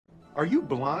Are you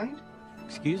blind?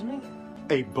 Excuse me?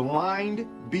 A blind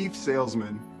beef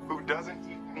salesman who doesn't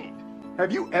eat meat.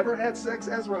 Have you ever had sex,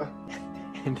 Ezra?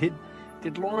 And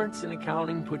did Lawrence in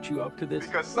accounting put you up to this?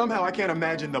 Because somehow I can't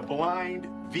imagine the blind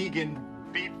vegan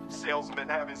beef salesman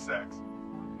having sex.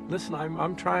 Listen,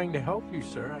 I'm trying to help you,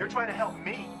 sir. You're trying to help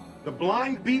me? The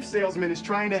blind beef salesman is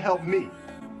trying to help me.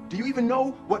 Do you even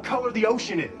know what color the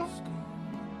ocean is?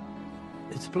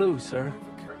 It's blue, sir.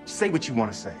 Say what you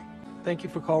want to say. Thank you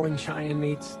for calling Cheyenne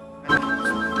Meats.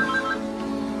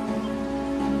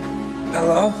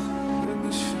 Hello?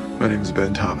 My name is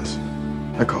Ben Thomas.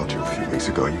 I called you a few weeks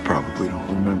ago. You probably don't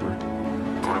remember.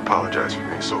 I want to apologize for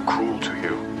being so cruel to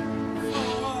you.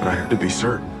 But I had to be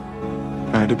certain.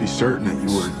 I had to be certain that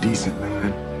you were a decent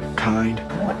man, kind.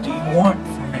 What do you want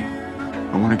from me?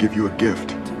 I want to give you a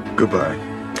gift. Goodbye.